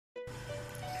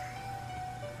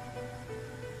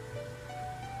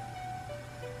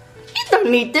You don't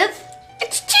need this.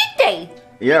 It's cheat day.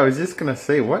 Yeah, I was just gonna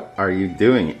say, what are you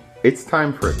doing? It's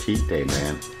time for a cheat day,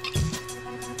 man.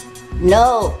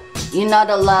 No, you're not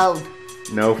allowed.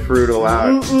 No fruit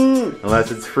allowed.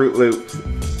 Unless it's Fruit Loops.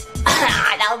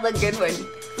 That was a good one.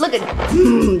 Look at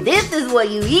this is what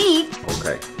you eat.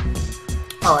 Okay.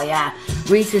 Oh yeah,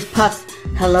 Reese's Puffs.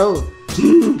 Hello.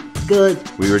 Good.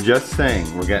 We were just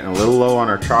saying, we're getting a little low on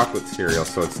our chocolate cereal,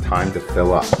 so it's time to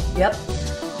fill up. Yep.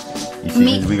 You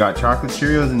see, we got chocolate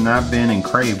Cheerios in that bin and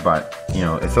Crave, but, you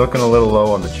know, it's looking a little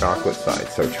low on the chocolate side,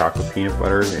 so chocolate peanut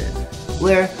butter it is.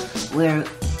 We're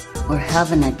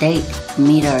having a date.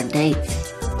 Meet our dates.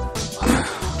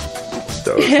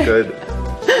 So it's good.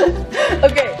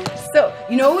 Okay, so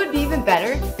you know what would be even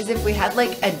better is if we had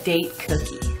like a date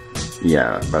cookie.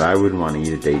 Yeah, but I wouldn't want to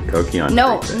eat a date cookie on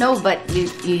No, date day. no, but you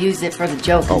use it for the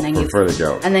joke, Oh, and then for the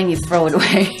joke. and then you throw it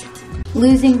away.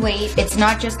 Losing weight, it's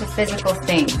not just a physical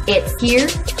thing. It's here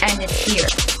and it's here.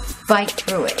 Fight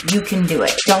through it. You can do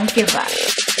it. Don't give up.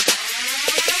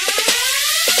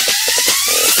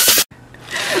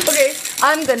 Okay,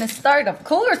 I'm gonna start, of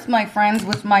course, my friends,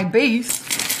 with my base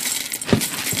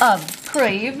of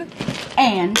Crave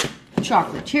and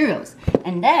chocolate Cheerios.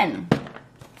 And then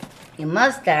you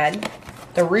must add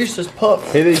the Reese's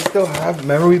Puffs. Hey, they still have,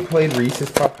 remember we played Reese's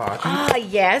Puff Hockey? Ah,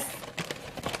 yes.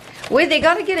 Wait, they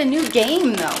gotta get a new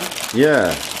game though. Yeah.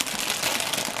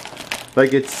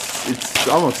 Like it's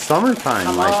almost summertime.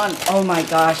 Come like. on. Oh my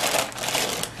gosh.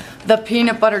 The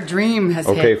peanut butter dream has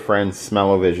Okay, hit. friends,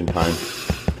 smell-o-vision time.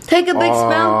 Take a big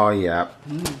smell. Oh, yeah.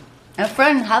 And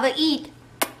friend, have a eat.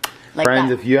 Like Friends,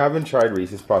 that. if you haven't tried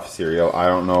Reese's Puff cereal, I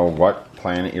don't know what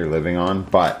planet you're living on,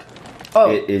 but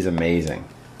it is amazing.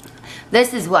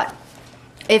 This is what.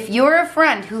 If you're a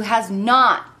friend who has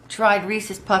not tried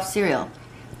Reese's Puff cereal,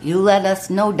 you let us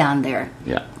know down there.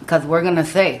 Yeah. Because we're going to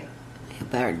say, you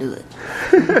better do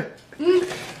it.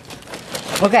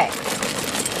 Okay.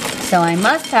 So I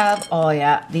must have, oh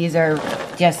yeah, these are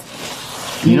just...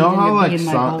 You know how needing to like be in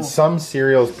my bowl. some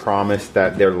cereals promise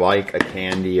that they're like a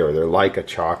candy or they're like a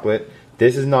chocolate?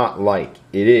 This is not like.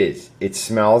 It is. It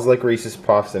smells like Reese's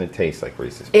Puffs and it tastes like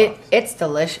Reese's Puffs. It's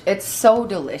delicious. It's so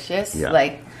delicious. Yeah.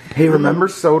 Like... Hey, remember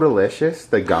So Delicious?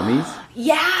 The gummies?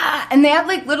 Yeah, and they have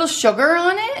like little sugar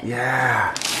on it.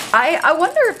 Yeah. I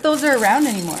wonder if those are around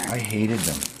anymore. I hated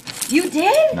them. You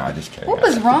did? No, just kidding. What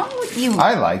was wrong with you?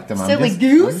 I liked them. Silly I'm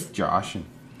goose? just joshing.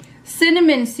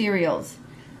 Cinnamon cereals.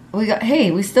 We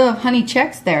still have honey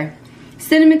checks there.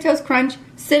 Cinnamon Toast Crunch,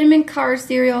 Cinnamon Car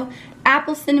cereal,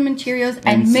 Apple Cinnamon Cheerios,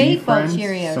 and see, Maple friends,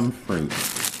 Cheerios. Some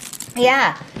fruit.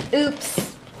 Yeah.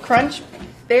 Oops. Crunch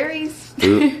berries.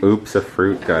 Oops, a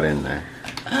fruit got in there.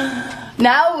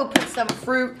 Now we'll put some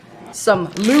fruit,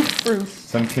 some loop fruit.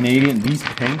 Some Canadian, these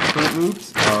pink Fruit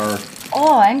Loops are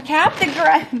Oh, and Captain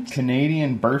Crunch.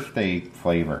 Canadian birthday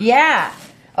flavor. Yeah.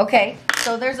 Okay,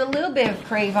 so there's a little bit of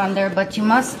Crave on there, but you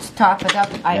must top it up.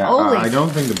 I don't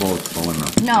think the bowl's full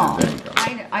enough. No, There you go.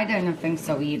 I don't think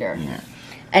so either. Yeah.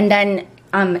 And then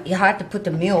you have to put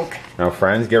the milk. Now,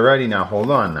 friends, get ready now.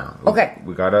 Hold on now. Okay.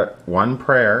 We got one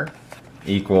prayer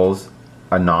equals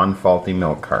a non-faulty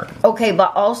milk carton. Okay,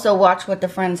 but also watch what the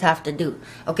friends have to do.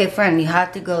 Okay, friend, you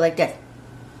have to go like this.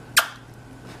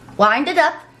 Wind it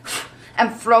up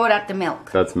and throw it at the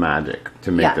milk. That's magic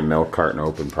to make the milk carton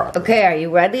open properly. Okay, are you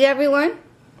ready, everyone?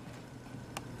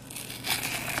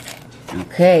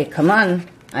 Okay, come on.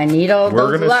 I need all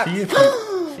We're those gonna lucks. see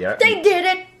if yeah. They did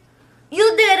it.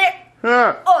 You did it.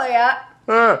 Ah, Oh, yeah.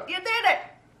 ah. You did it.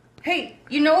 Hey,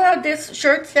 you know how this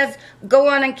shirt says, go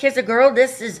on and kiss a girl?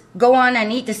 This is, go on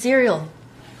and eat the cereal.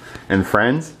 And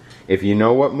friends, if you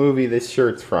know what movie this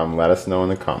shirt's from, let us know in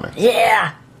the comments.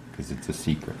 Yeah. Because it's a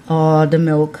secret. Oh, the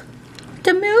milk.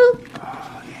 The milk.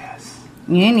 Oh, yes.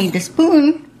 You need the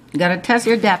spoon. You gotta test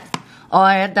your depth. Oh,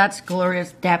 yeah, that's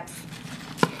glorious depth.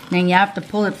 Then you have to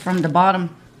pull it from the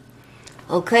bottom.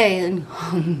 Okay, and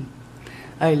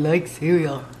I like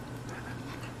cereal.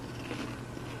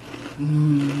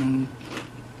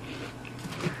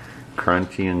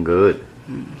 Crunchy and good.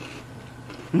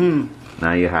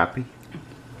 Now you happy?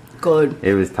 Good.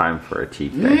 It was time for a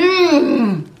cheat day.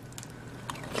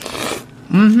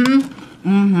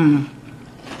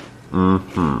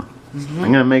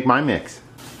 I'm gonna make my mix.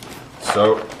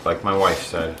 So, like my wife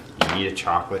said, you need a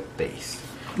chocolate base.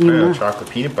 I got chocolate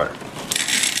peanut butter.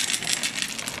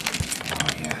 Oh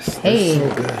yes, Hey,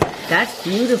 that's so good. that's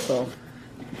beautiful.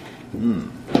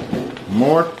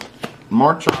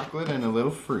 More chocolate and a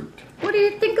little fruit. What do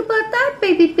you think about that,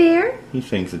 baby bear? He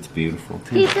thinks it's beautiful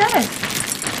too. He does.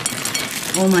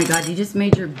 Oh my God, you just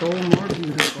made your bowl more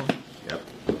beautiful. Yep.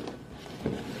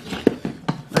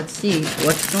 Let's see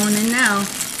what's going in now.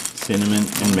 cinnamon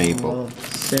and maple.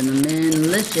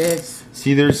 Cinnamon-licious.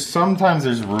 See, sometimes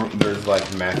there's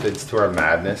like methods to our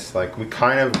madness. Like we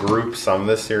kind of group some of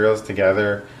the cereals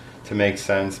together to make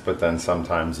sense, but then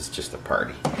sometimes it's just a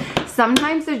party.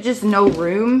 Sometimes there's just no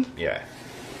room. Yeah.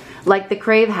 Like the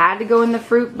Crave had to go in the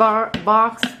fruit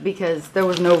box because there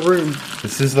was no room.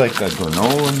 This is like a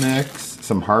granola mix,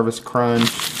 some Harvest Crunch,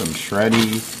 some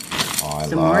Shreddies. Oh,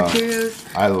 Some more Cheerios.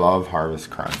 I love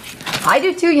Harvest Crunch. I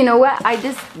do too. You know what? I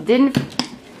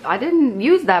didn't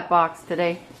use that box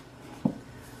today.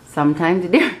 Sometimes you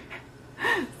do.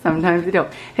 Sometimes you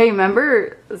don't. Hey,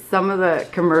 remember some of the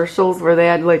commercials where they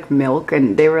had like milk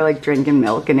and they were like drinking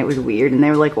milk and it was weird and they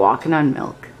were like walking on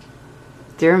milk?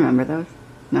 Do you remember those?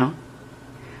 No?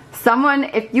 Someone,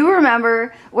 if you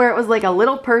remember where it was like a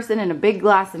little person in a big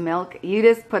glass of milk, you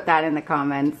just put that in the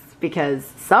comments because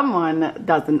someone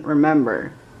doesn't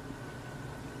remember.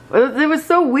 It was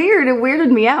so weird. It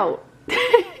weirded me out.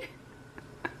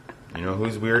 You know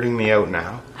who's weirding me out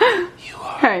now? You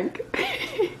are. Hank.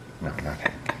 No, not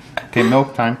Hank. Okay,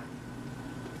 milk time.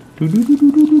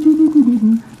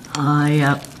 Ah,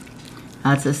 yep.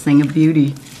 That's a thing of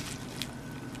beauty.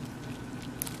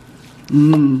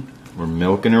 Mmm. We're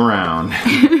milking around.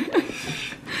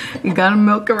 You gotta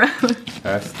milk around.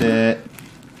 Test it.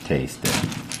 Taste it.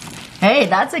 Hey,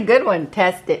 that's a good one.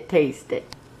 Test it, taste it.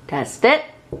 Test it,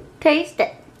 taste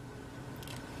it.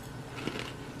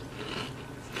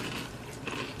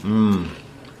 Mmm.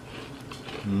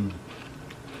 Mmm.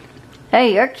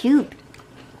 Hey, you're cute.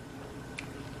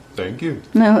 Thank you.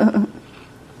 No.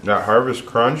 That Harvest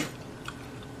Crunch,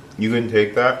 you can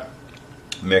take that,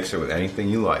 mix it with anything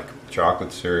you like.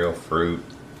 Chocolate cereal, fruit,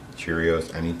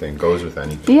 Cheerios, anything. Goes with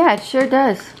anything. Yeah, it sure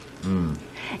does. Mmm.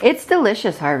 It's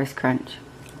delicious, Harvest Crunch.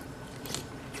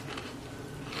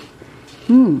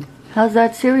 Mmm. How's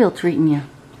that cereal treating you?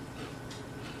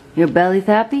 Your belly's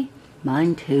happy?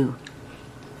 Mine too.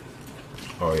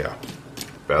 Oh yeah.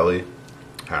 Belly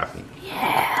happy.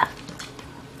 Yeah.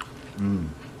 Mmm.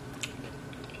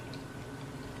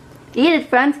 Eat it,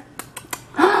 friends.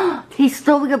 He's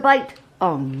stealing a bite.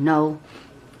 Oh no.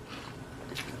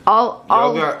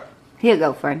 Here you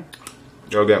go, friend.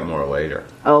 You'll get more later.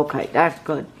 Okay, that's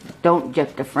good. Don't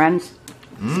just the friends.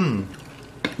 Mmm.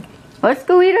 Let's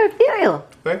go eat our cereal.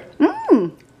 Okay.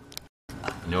 Mmm.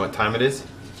 You know what time it is?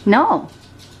 No.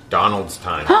 Donald's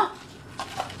time.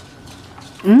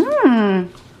 Mmm.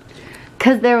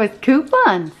 Because there was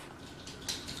coupons.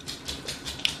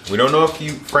 We don't know if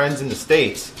you friends in the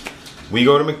States, we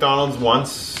go to McDonald's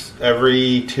once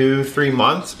every 2-3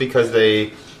 months because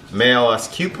they mail us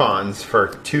coupons for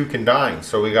 2 can dine.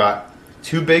 So we got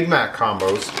 2 Big Mac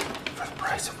combos for the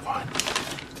price of 1.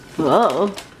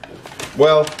 Whoa.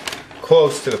 Well,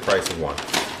 close to the price of 1.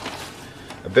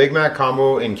 A Big Mac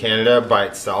combo in Canada by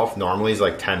itself normally is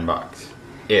like 10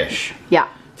 bucks-ish. Yeah.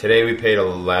 Today we paid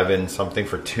 11 something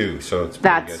for 2, so it's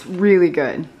pretty That's good. really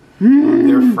good.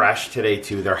 They're fresh today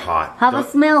too, they're hot. Have a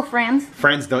smell, friends.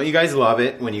 Friends, don't you guys love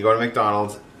it when you go to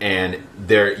McDonald's and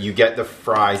you get the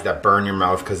fries that burn your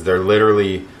mouth because they're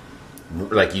literally,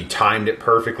 like you timed it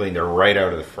perfectly and they're right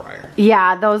out of the fryer.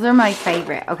 Yeah, those are my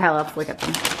favorite. Okay, let's look at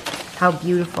them. How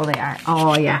beautiful they are.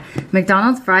 Oh yeah,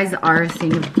 McDonald's fries are a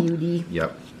thing of beauty.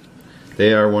 Yep.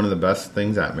 They are one of the best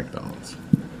things at McDonald's.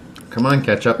 Come on,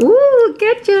 ketchup. Ooh,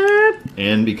 ketchup.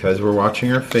 And because we're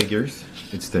watching our figures,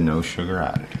 it's the no sugar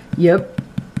added. Yep.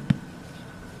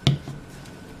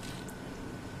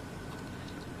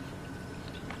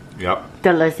 Yep.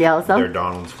 Delicioso. They're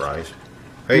Donald's fries.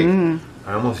 Hey, I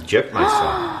almost gypped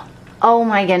myself. Oh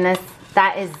my goodness.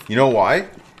 That is... You know why?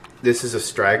 This is a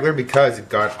straggler because it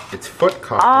got its foot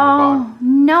caught Oh, in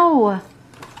the no.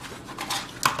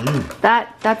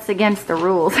 That's against the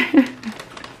rules.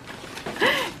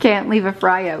 Can't leave a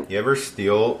fry out. You ever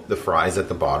steal the fries at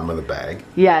the bottom of the bag?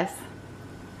 Yes.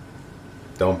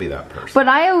 Don't be that person. But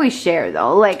I always share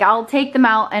though. Like I'll take them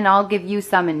out and I'll give you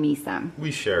some and me some. We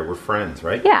share. We're friends,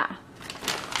 right? Yeah.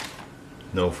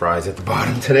 No fries at the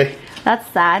bottom today. That's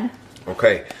sad.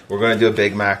 Okay, we're going to do a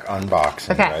Big Mac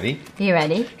unboxing. Okay. Ready? You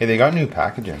ready? Hey, they got new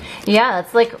packaging. Yeah,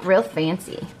 it's like real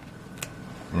fancy.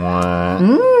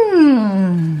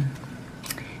 Mmm.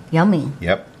 Yummy.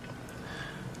 Yep.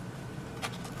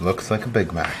 Looks like a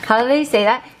Big Mac. How do they say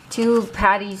that? 2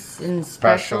 patties and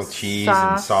special cheese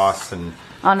sauce and sauce and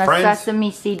on a friends, sesame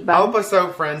seed bun. help us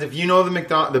out, friends. If you know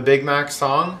the Big Mac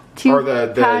song 2 or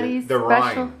the patties,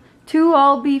 rhyme. 2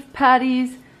 all beef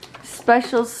patties,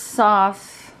 special sauce,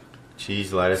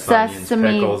 Cheese, lettuce, sesame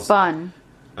onions, pickles. bun.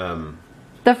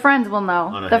 The friends will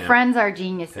know. The friends are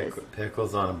geniuses.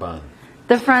 Pickles on a bun.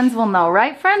 The friends will know,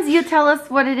 right? Friends, you tell us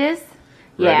what it is.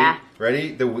 Ready? Yeah.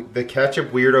 Ready? The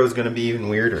ketchup weirdo is gonna be even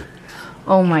weirder.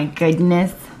 Oh my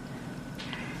goodness.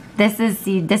 This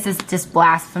is just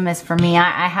blasphemous for me.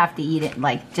 I have to eat it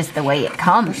like just the way it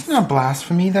comes. That's not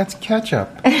blasphemy, that's ketchup.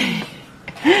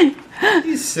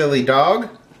 You silly dog.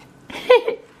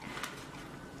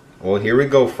 Well, here we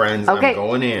go, friends. Okay. I'm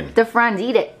going in. The friends,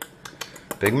 eat it.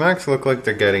 Big Macs look like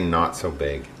they're getting not so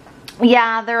big.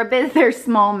 Yeah, they're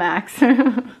small Macs.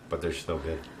 But they're still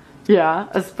good. Yeah,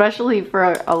 especially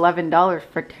for $11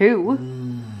 for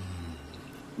two.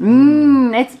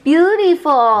 It's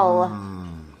beautiful.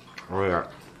 Oh yeah.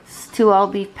 It's 2 all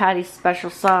beef patties special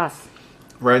sauce.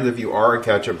 Friends, if you are a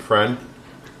ketchup friend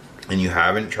and you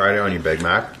haven't tried it on your Big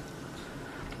Mac.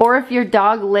 Or if your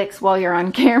dog licks while you're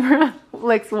on camera,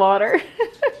 licks water,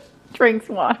 drinks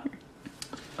water.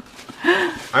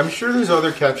 I'm sure there's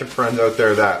other ketchup friends out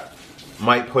there that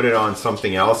might put it on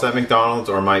something else at McDonald's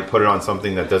or might put it on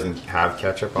something that doesn't have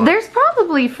ketchup on it. There's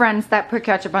probably friends that put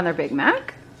ketchup on their Big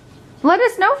Mac. Let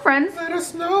us know, friends. Let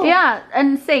us know. Yeah,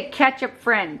 and say ketchup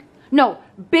friend. No,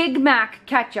 Big Mac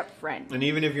ketchup friend. And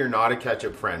even if you're not a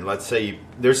ketchup friend, let's say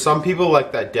there's some people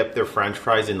like that dip their French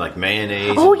fries in like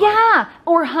mayonnaise. Oh yeah,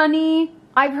 or honey.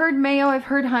 I've heard mayo, I've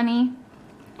heard honey.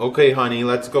 Okay, honey,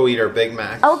 let's go eat our Big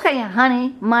Macs. Okay,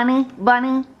 honey, money,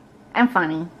 bunny, and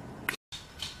funny.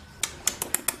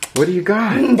 What do you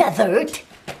got? Dessert.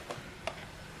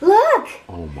 Look.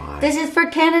 Oh my. This is for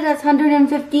Canada's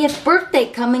 150th birthday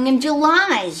coming in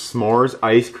July. S'mores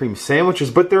ice cream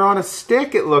sandwiches, but they're on a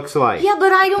stick, it looks like. Yeah,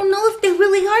 but I don't know if they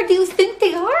really are. Do you think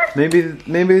they are?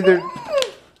 Maybe they're...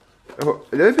 Oh,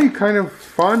 that'd be kind of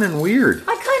fun and weird.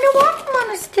 I kind of want them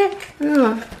on a stick.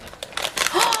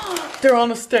 Yeah. They're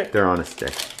on a stick. They're on a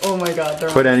stick. Oh my god, they're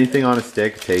Put anything on a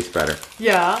stick, it tastes better.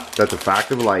 Yeah. That's a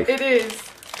fact of life. It is.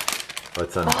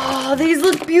 Let's unbox. Oh, these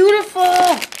look beautiful.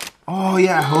 Oh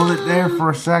yeah, hold it there for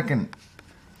a second.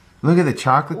 Look at the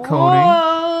chocolate coating.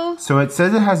 Whoa. So it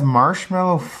says it has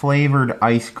marshmallow flavored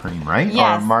ice cream, right?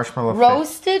 Yes. Or marshmallow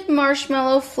roasted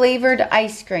marshmallow flavored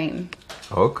ice cream.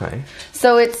 Okay.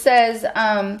 So it says,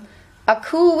 a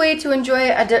cool way to enjoy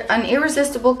an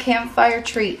irresistible campfire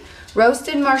treat.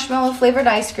 Roasted marshmallow flavored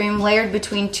ice cream layered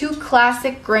between 2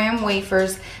 classic graham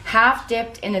wafers, half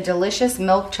dipped in a delicious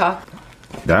milk chocolate.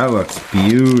 That looks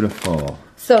beautiful.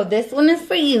 So this one is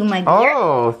for you, my dear.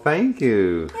 Oh, thank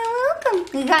you. You're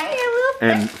welcome. You got your little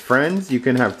And friends, you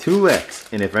can have 2 licks.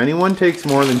 And if anyone takes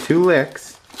more than 2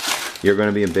 licks, you're going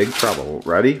to be in big trouble.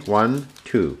 Ready? 1,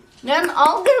 2. Then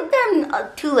I'll give them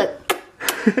 2 licks.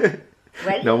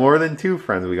 Ready? No more than 2,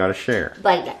 friends. We got to share.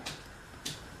 Like that.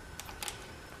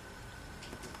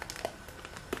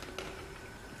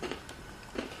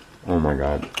 Oh my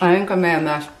god. I think I may have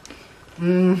mashed.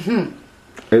 Mm-hmm.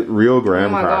 It's real graham Oh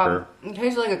my cracker. god. It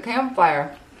tastes like a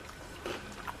campfire.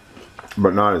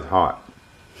 But not as hot.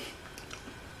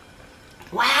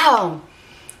 Wow.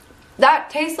 That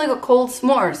tastes like a cold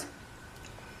s'mores.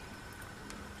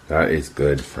 That is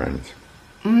good, friends.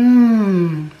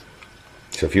 Mmm.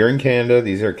 So if you're in Canada,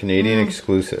 these are Canadian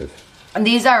exclusive.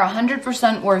 These are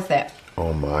 100% worth it.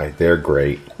 Oh my, they're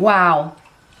great. Wow.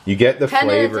 You get the 10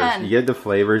 flavors. out of 10. You get the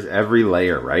flavors. Every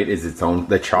layer, right, is its own.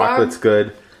 The chocolate's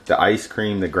good. The ice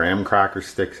cream, the graham cracker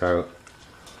sticks out.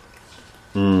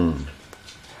 Mmm.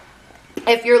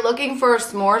 If you're looking for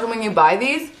s'mores when you buy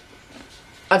these,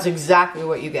 that's exactly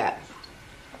what you get.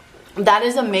 That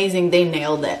is amazing. They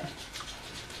nailed it.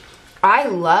 I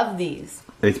love these.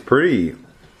 It's pretty,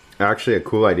 actually a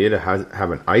cool idea to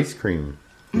have an ice cream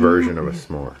version of a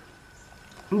s'more.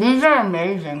 These are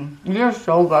amazing. These are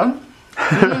so good.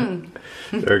 Mm.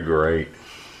 They're great.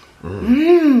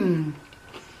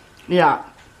 Yeah.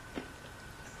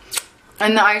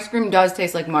 And the ice cream does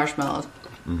taste like marshmallows.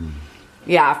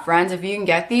 Yeah, friends, if you can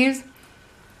get these,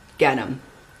 get them.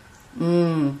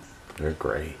 They're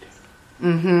great.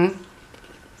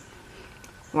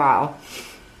 Wow.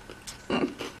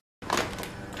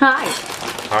 Hi.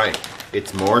 Hi.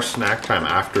 It's more snack time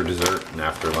after dessert and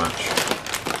after lunch.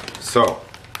 So,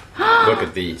 look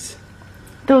at these.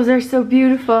 Those are so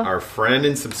beautiful. Our friend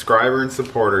and subscriber and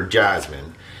supporter,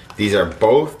 Jasmine. These are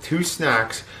both 2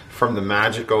 snacks from the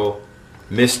magical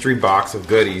mystery box of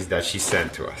goodies that she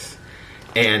sent to us.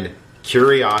 And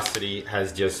curiosity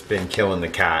has just been killing the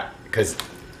cat because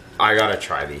I gotta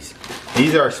try these.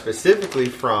 These are specifically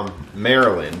from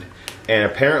Maryland, and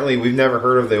apparently we've never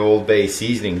heard of the Old Bay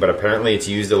seasoning, but apparently it's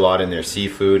used a lot in their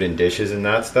seafood and dishes and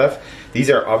that stuff. These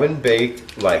are oven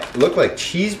baked, look like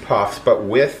cheese puffs, but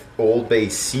with Old Bay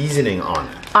seasoning on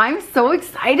it. I'm so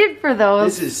excited for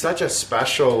those. This is such a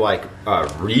special,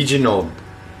 regional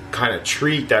kind of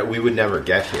treat that we would never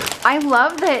get here. I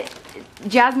love that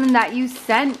Jasmine, that you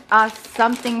sent us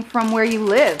something from where you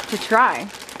live to try.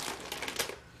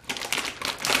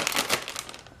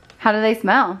 How do they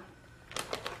smell?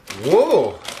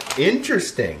 Whoa,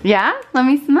 interesting. Yeah? Let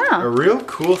me A smell. real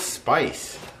cool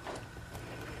spice.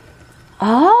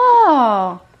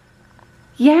 Oh.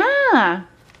 Yeah.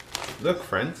 Look,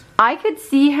 friends. I could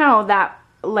see how that,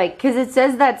 like, because it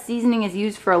says that seasoning is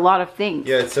used for a lot of things.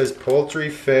 Yeah, it says poultry,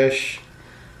 fish,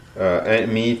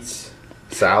 and meats,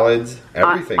 salads,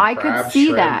 everything. I Crab, could see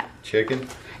shrimp, that. Chicken.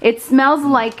 It smells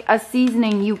like a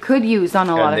seasoning you could use on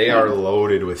a lot And of they things. are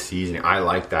loaded with seasoning. I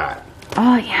like that.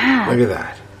 Oh, yeah. Look at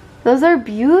that. Those are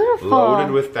beautiful.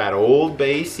 Loaded with that Old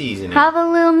Bay seasoning. Have a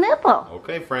little nipple.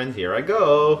 Okay, friends, here I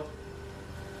go.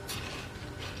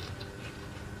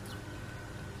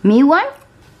 Me one?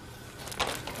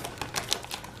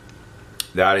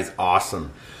 That is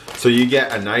awesome. So you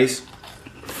get a nice,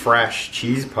 fresh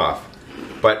cheese puff,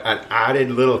 but an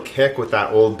added little kick with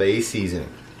that Old Bay seasoning.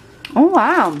 Oh,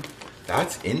 wow.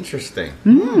 That's interesting.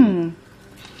 Mmm.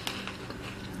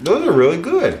 Those are really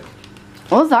good.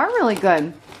 Those are really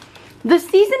good. The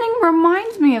seasoning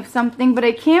reminds me of something, but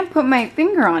I can't put my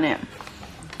finger on it.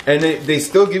 And they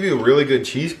still give you a really good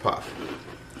cheese puff.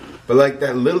 But like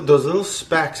those little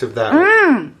specks of that.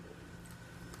 Mmm.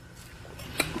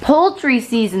 Poultry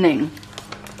seasoning.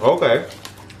 Okay.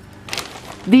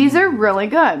 These are really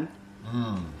good.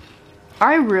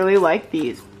 I really like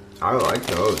these. I like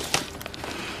those.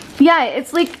 Yeah,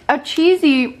 it's like a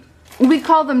cheesy, we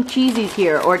call them cheesies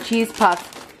here, or cheese puffs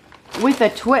with a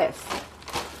twist.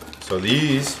 So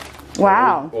these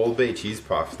Wow. Old Bay cheese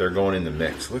puffs, they're going in the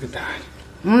mix. Look at that.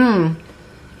 Mmm.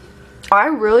 I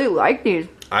really like these.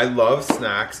 I love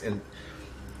snacks and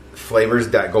flavors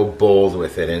that go bold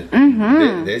with it,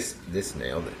 and this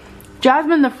nailed it.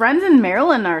 Jasmine, the friends in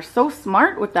Maryland are so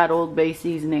smart with that Old Bay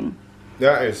seasoning.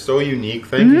 That is so unique.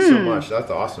 Thank you so much. That's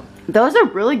awesome. Those are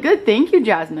really good. Thank you,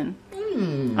 Jasmine.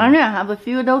 I'm gonna have a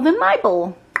few of those in my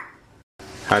bowl.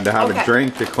 Had to have Okay. a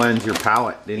drink to cleanse your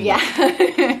palate, didn't you?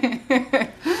 Yeah.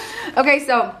 Okay,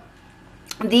 so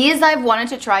these I've wanted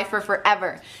to try for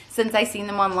forever since I seen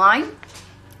them online.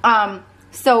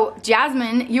 So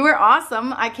Jasmine, you were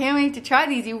awesome. I can't wait to try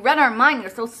these. You read our mind.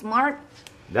 You're so smart.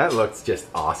 That looks just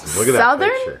awesome. Look at Southern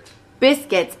that picture.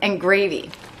 biscuits and gravy.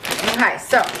 Okay,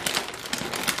 so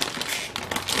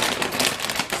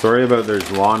Sorry about there's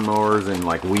lawnmowers and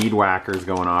like weed whackers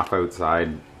going off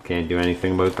outside. Can't do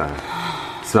anything about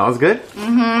that. Smells good?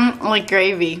 like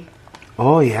gravy.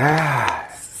 Oh yeah.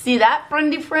 See that,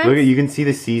 friendly friends? Look at, you can see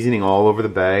the seasoning all over the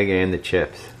bag and the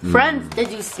chips. Friends,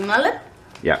 did you smell it?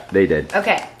 Yeah, they did.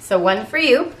 Okay, so one for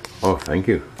you. Oh, thank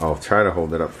you. I'll try to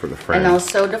hold it up for the friends. And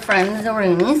also the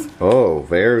friends-a-roonies. Oh,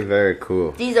 very, very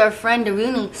cool. These are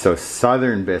friend-a-roonies. So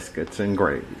Southern biscuits and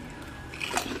gravy.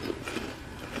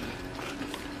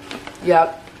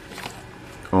 Yep.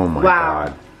 Oh my Wow.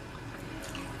 God.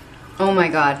 Oh my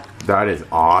God. That is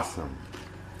awesome.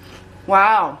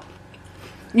 Wow.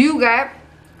 You get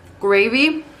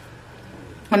gravy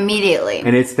immediately.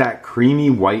 And it's that creamy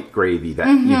white gravy that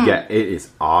you get. It is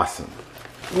awesome.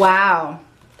 Wow.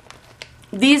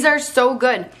 These are so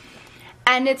good.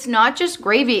 And it's not just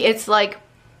gravy, it's like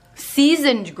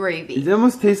seasoned gravy. It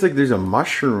almost tastes like there's a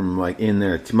mushroom like in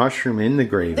there. It's mushroom in the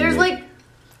gravy. There's like,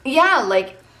 yeah,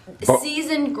 like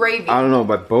seasoned gravy. I don't know,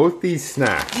 but both these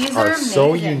snacks These are are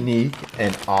so amazing. unique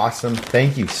and awesome.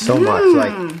 Thank you so much.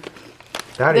 Like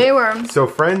that They is, were. So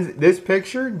friends, this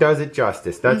picture does it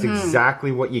justice. That's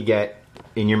exactly what you get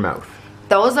in your mouth.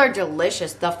 Those are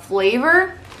delicious. The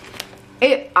flavor,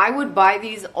 I would buy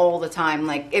these all the time.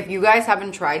 Like, if you guys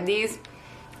haven't tried these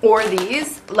or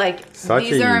these, like, Such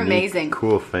these a are unique, amazing.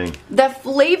 cool thing. The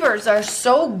flavors are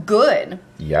so good.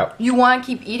 Yep. You want to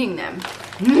keep eating them.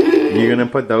 You're gonna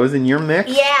put those in your mix?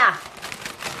 Yeah.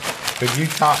 Could you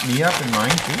top me up in mine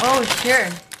too? Oh, sure.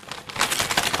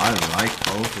 I like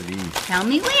both of these. Tell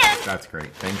me when. That's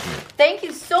great. Thank you. Thank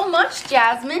you so much,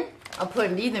 Jasmine. I'll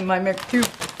put these in my mix too.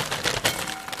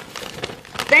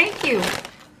 Thank you.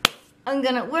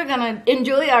 We're gonna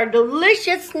enjoy our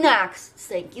delicious snacks.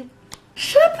 Thank you.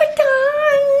 Supper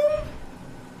time.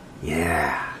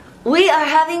 Yeah. We are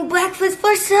having breakfast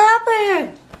for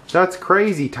supper. That's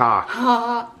crazy talk.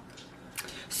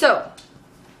 So,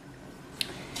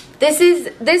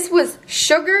 this was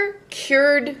sugar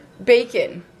cured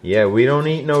bacon. Yeah, we don't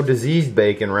eat no diseased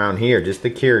bacon around here, just the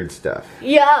cured stuff.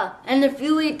 Yeah, and if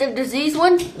you eat the diseased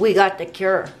one, we got the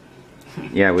cure.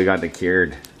 Yeah, we got the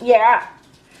cured. Yeah,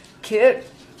 cured.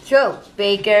 So,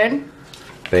 bacon.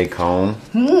 Bacon.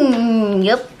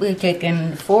 Yep, we're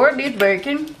taking 4 of these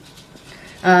bacon.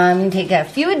 Take a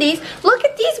few of these. Look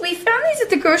at these. We found these at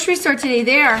the grocery store today.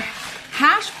 They are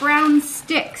hash brown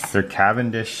sticks. They're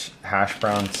Cavendish hash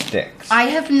brown sticks. I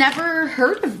have never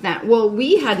heard of that. Well,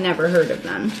 we had never heard of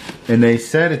them. And they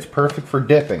said it's perfect for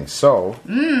dipping. So,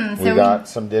 we got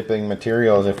some dipping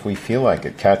materials if we feel like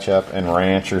it. Ketchup and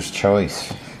rancher's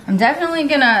choice. I'm definitely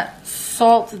gonna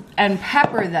salt and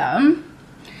pepper them.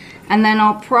 And then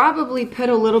I'll probably put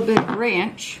a little bit of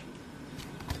ranch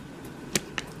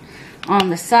on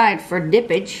the side for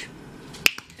dippage.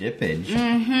 Dippage?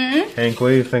 Mm-hmm. Hank, what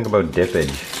do you think about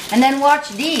dippage? And then watch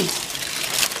these.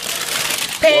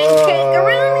 Pancake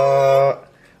around.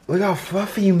 Look how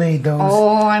fluffy you made those.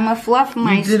 Oh, I'm a fluff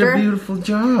meister. You did a beautiful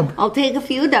job. I'll take a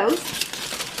few of those.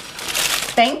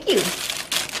 Thank you.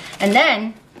 And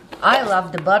then, I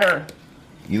love the butter.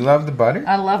 You love the butter?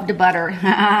 I love the butter.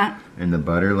 And the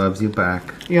butter loves you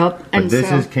back. Yep. But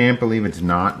this is, can't believe it's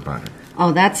not butter.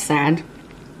 Oh, that's sad.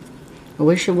 I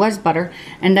wish it was butter.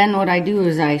 And then what I do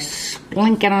is I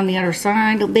splink it on the other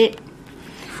side a bit.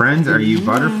 Friends, are you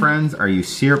butter friends? Are you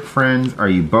syrup friends? Are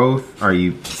you both? Are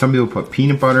you? Some people put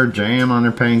peanut butter, jam on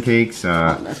their pancakes,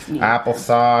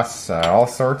 applesauce, all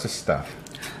sorts of stuff.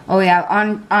 Oh yeah,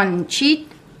 on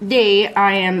cheat day,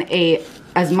 I am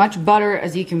as much butter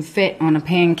as you can fit on a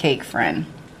pancake, friend.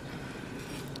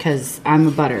 Cause I'm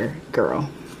a butter girl,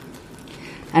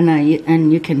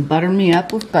 and you can butter me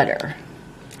up with butter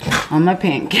on my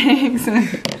pancakes.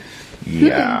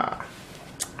 Yeah.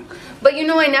 But you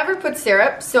know, I never put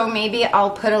syrup, so maybe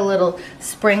I'll put a little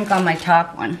sprink on my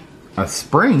top one. A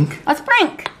sprink? A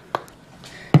sprink.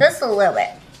 Just a little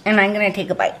bit. And I'm gonna take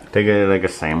a bite. Take it like a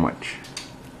sandwich.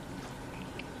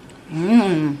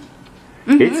 Mmm.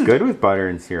 It's good with butter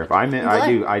and syrup. I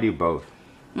do both.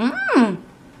 Mmm.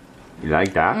 You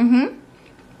like that?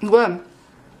 Mm-hmm. Good.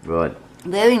 Good.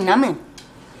 Very nummy.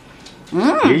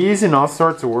 Mm. You're using all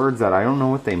sorts of words that I don't know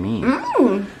what they mean.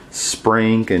 Mm.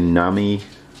 Sprink and nummy.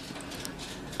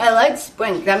 I like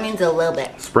sprink. That means a little bit.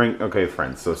 Sprink. Okay,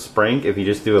 friends. So sprink, if you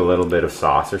just do a little bit of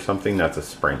sauce or something, that's a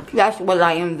sprink. That's what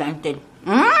I invented.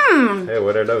 Mmm. Hey,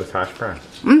 what are those? Hash browns.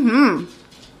 Mm-hmm.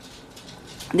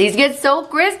 These get so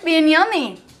crispy and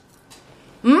yummy.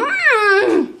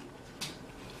 Mmm.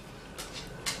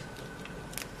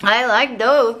 I like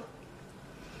those.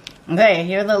 Okay,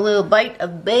 here's a little bite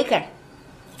of bacon.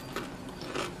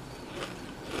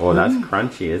 Oh, that's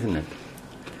crunchy, isn't it?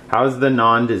 How's the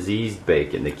non-diseased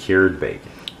bacon, the cured bacon?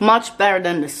 Much better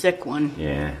than the sick one.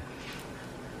 Yeah.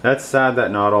 That's sad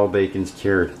that not all bacon's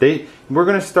cured. We're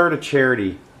going to start a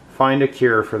charity. Find a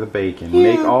cure for the bacon.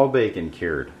 Yeah. Make all bacon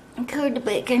cured. Cured the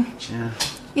bacon. Yeah.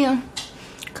 Yeah.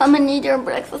 Come and eat your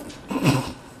breakfast.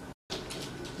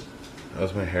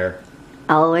 How's my hair?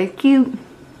 Always cute.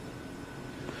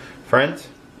 Friends,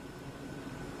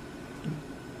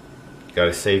 you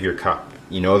gotta save your cup.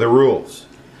 You know the rules.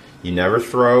 You never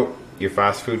throw out your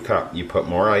fast food cup. You put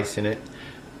more ice in it,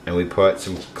 and we put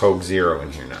some Coke Zero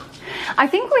in here now. I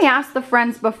think we asked the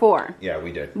friends before. Yeah,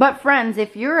 we did. But friends,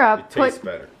 if you're a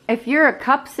if you're a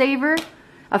cup saver,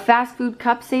 a fast food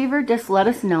cup saver, just let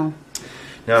us know.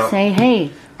 Now, say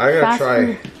hey. I gotta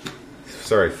try.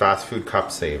 Sorry, fast food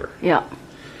cup saver. Yeah.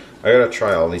 I gotta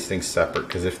try all these things separate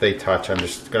because if they touch, I'm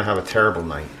just gonna have a terrible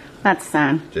night. That's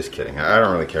sad. Just kidding. I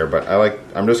don't really care, but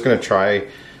I'm just gonna try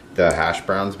the hash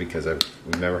browns because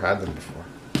we've never had them before.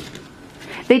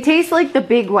 They taste like the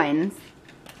big ones.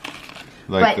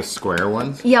 Like the square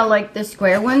ones? Yeah, like the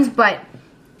square ones, but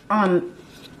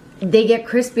they get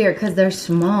crispier because they're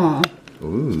small.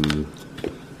 Ooh.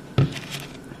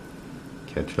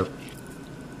 Ketchup.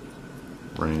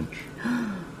 Ranch.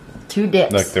 2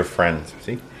 dips. Like they're friends.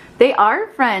 See? They are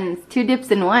friends. 2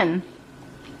 dips in one.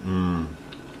 Mmm.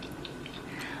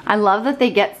 I love that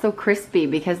they get so crispy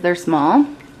because they're small.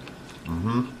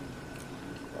 Mm-hmm.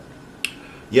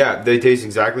 Yeah, they taste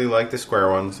exactly like the square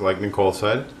ones, like Nicole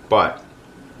said, but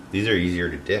these are easier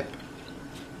to dip.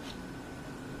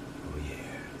 Oh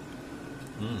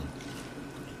yeah. Mm.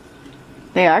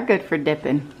 They are good for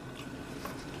dipping.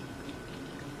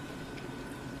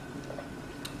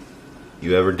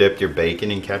 You ever dipped your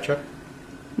bacon in ketchup?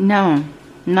 No,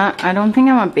 I don't think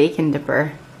I'm a bacon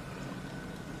dipper.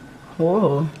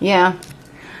 Whoa. Yeah.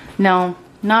 No,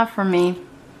 not for me.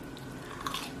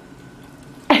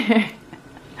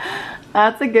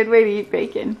 That's a good way to eat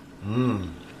bacon. Mmm.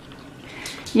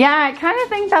 Yeah, I kind of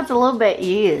think that's a little bit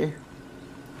ew.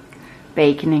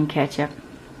 Bacon and ketchup.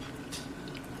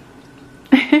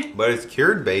 But it's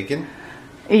cured bacon.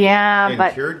 Yeah, and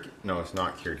but no, it's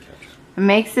not cured ketchup. It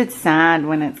makes it sad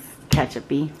when it's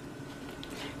ketchupy.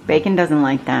 Bacon doesn't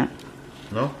like that.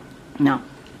 No? No.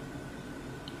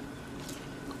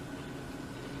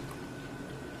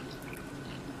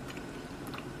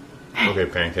 Okay,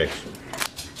 pancakes.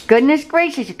 Goodness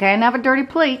gracious, you can't have a dirty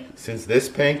plate. Since this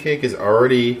pancake is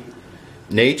already,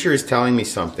 nature is telling me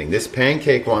something. This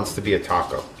pancake wants to be a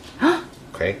taco.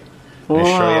 Okay? I'm going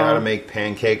to show you how to make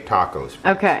pancake tacos.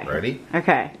 Okay. Ready?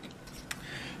 Okay.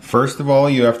 First of all,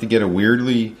 you have to get a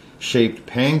weirdly shaped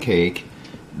pancake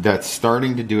that's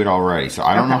starting to do it already. So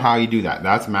I don't know how you do that.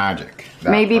 That's magic.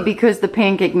 Maybe because the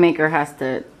pancake maker has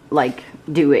to, like,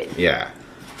 do it. Yeah.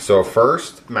 So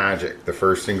first, magic. The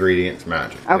first ingredient's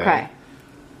magic. Okay. Then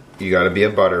you got to be a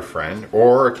butter friend,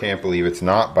 or I can't believe it's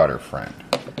not butter friend.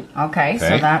 Okay,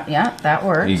 so that, yeah, that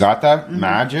works. You got that?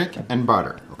 Magic and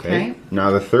butter. Okay. Now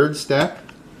the third step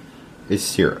is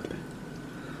syrup.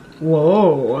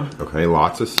 Whoa. Okay,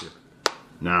 lots of syrup.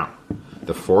 Now,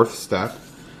 the fourth step,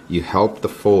 you help the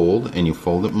fold and you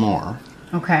fold it more.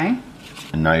 Okay.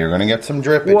 And now you're going to get some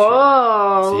drippage.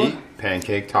 Whoa. See?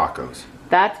 Pancake tacos.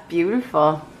 That's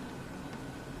beautiful.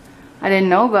 I didn't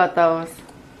know about those.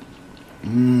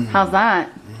 How's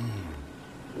that?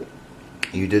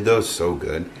 You did those so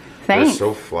good. Thanks. They're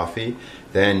so fluffy.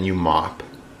 Then you mop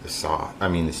the sauce. I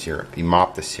mean the syrup. You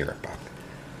mop the syrup up.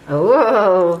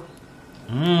 Oh.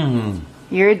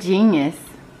 You're a genius.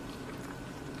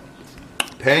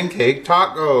 Pancake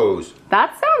tacos.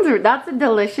 That's a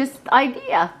delicious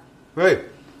idea. Hey,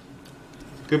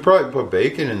 could probably put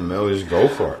bacon in the middle. Just go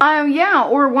for it. Yeah,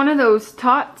 or one of those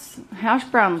Tots hash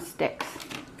brown sticks.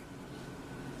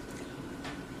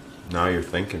 Now you're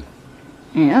thinking.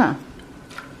 Yeah.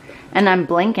 And I'm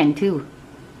blinking too.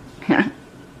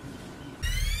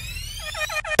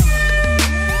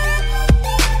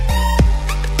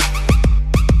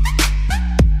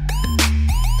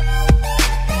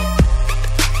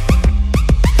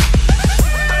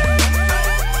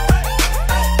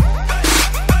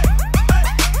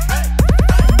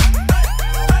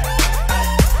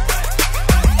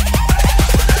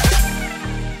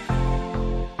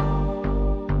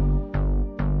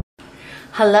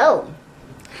 Hello.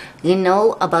 You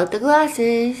know about the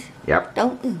glasses, Yep.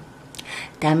 don't you?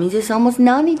 That means it's almost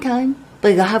nanny time. But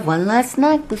you gotta have one last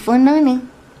snack before nanny.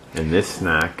 And this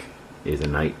snack is a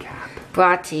nightcap.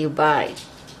 Brought to you by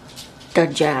the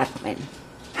Jasmine.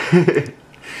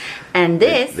 And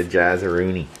this... The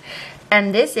Jazzaroony.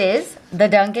 And this is the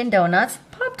Dunkin' Donuts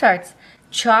Pop-Tarts.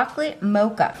 Chocolate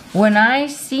mocha. When I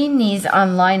seen these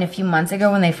online a few months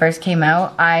ago when they first came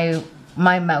out,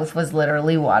 my mouth was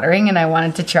literally watering and I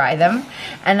wanted to try them.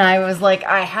 And I was like,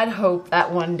 I had hope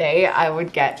that one day I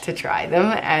would get to try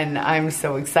them. And I'm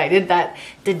so excited that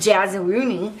the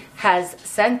Jazzaroony has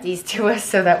sent these to us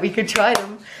so that we could try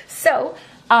them. So,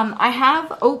 I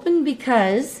have opened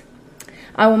because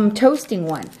I'm toasting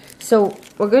one. So,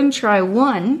 we're going to try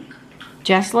one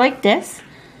just like this.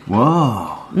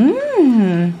 Whoa.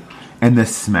 Mmm. And the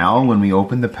smell when we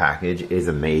open the package is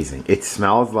amazing. It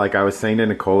smells like, I was saying to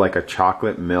Nicole, like a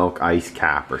chocolate milk ice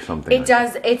cap or something. It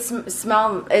does. It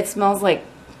smells like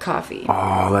coffee.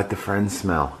 Oh, let the friends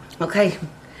smell. Okay.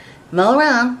 Smell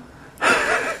around.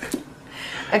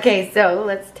 Okay, so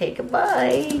let's take a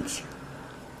bite.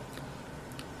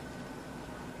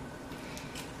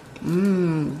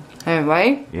 Mmm. Hey,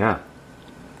 right? Yeah.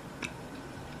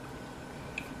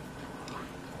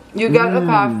 You got the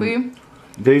coffee.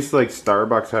 Tastes like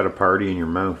Starbucks had a party in your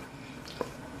mouth.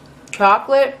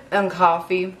 Chocolate and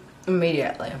coffee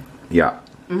immediately. Yeah.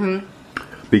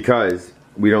 Because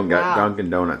we don't get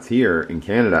Dunkin' Donuts here in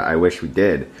Canada. I wish we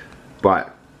did.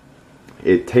 But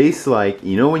it tastes like,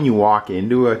 you know when you walk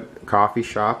into a coffee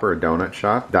shop or a donut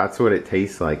shop? That's what it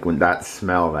tastes like when that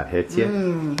smell that hits you.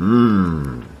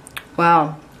 Mmm.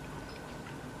 Wow.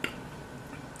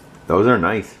 Those are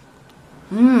nice.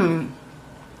 Mmm.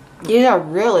 These are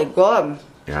really good.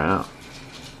 Yeah.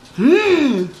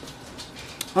 Mmm.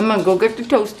 I'm gonna go get the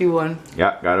toasty one.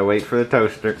 Yeah, gotta wait for the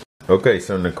toaster. Okay,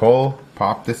 so Nicole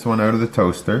popped this one out of the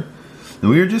toaster.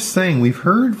 And we were just saying, we've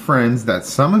heard, friends, that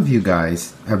some of you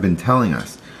guys have been telling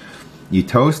us, you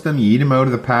toast them, you eat them out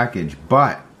of the package,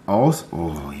 but also,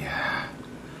 oh yeah.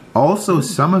 Also,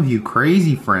 some of you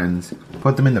crazy friends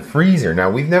put them in the freezer. Now,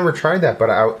 we've never tried that,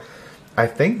 but I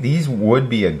think these would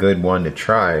be a good one to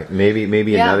try.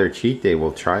 Maybe another cheat day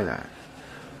we'll try that.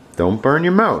 Don't burn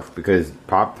your mouth because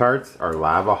Pop-Tarts are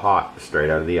lava hot straight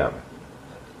out of the oven.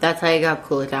 That's how you gotta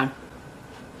cool it down.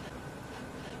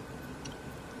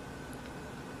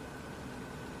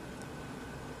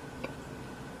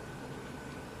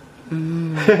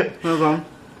 Okay.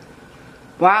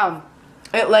 Wow.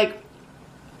 It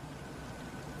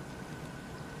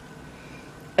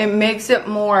makes it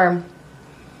more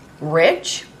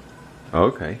rich.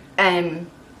 Okay. And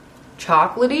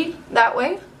chocolatey that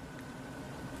way.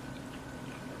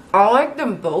 I like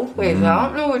them both ways. I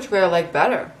don't know which way I like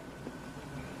better.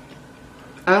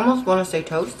 I almost want to say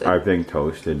toasted. I think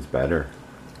toasted's better.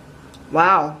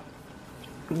 Wow.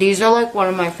 These are like one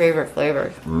of my favorite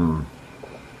flavors.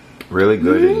 Really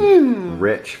good and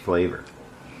rich flavor.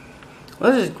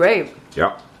 This is great.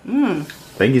 Yep.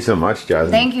 Thank you so much,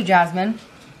 Jasmine. Thank you, Jasmine.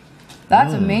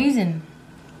 That's amazing.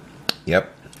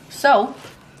 Yep. So,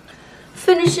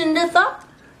 finishing this up.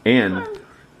 And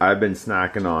I've been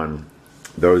snacking on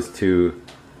those two,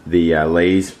 the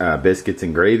Lay's biscuits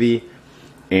and gravy,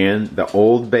 and the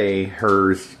Old Bay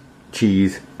Hers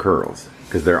cheese curls,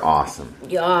 because they're awesome.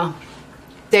 Yeah,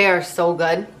 they are so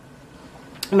good.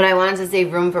 But I wanted to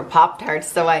save room for Pop-Tarts,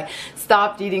 so I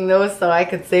stopped eating those so I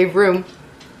could save room.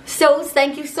 So,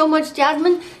 thank you so much,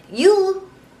 Jasmine. You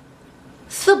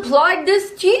supplied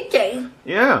this cheat day.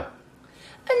 Yeah.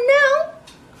 And now,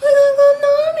 we're gonna go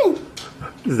nani.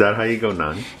 Is that how you go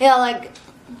nani? Yeah,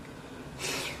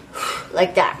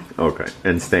 like that. Okay.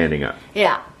 And standing up.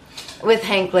 Yeah, with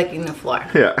Hank licking the floor.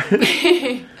 Yeah.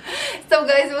 So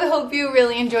guys, we hope you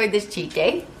really enjoyed this cheat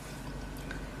day.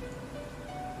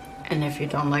 And if you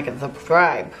don't like it,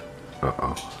 subscribe.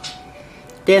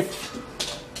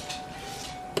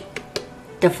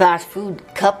 The fast food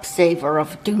cup saver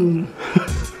of doom.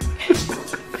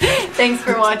 Thanks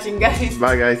for watching, guys.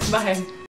 Bye, guys. Bye.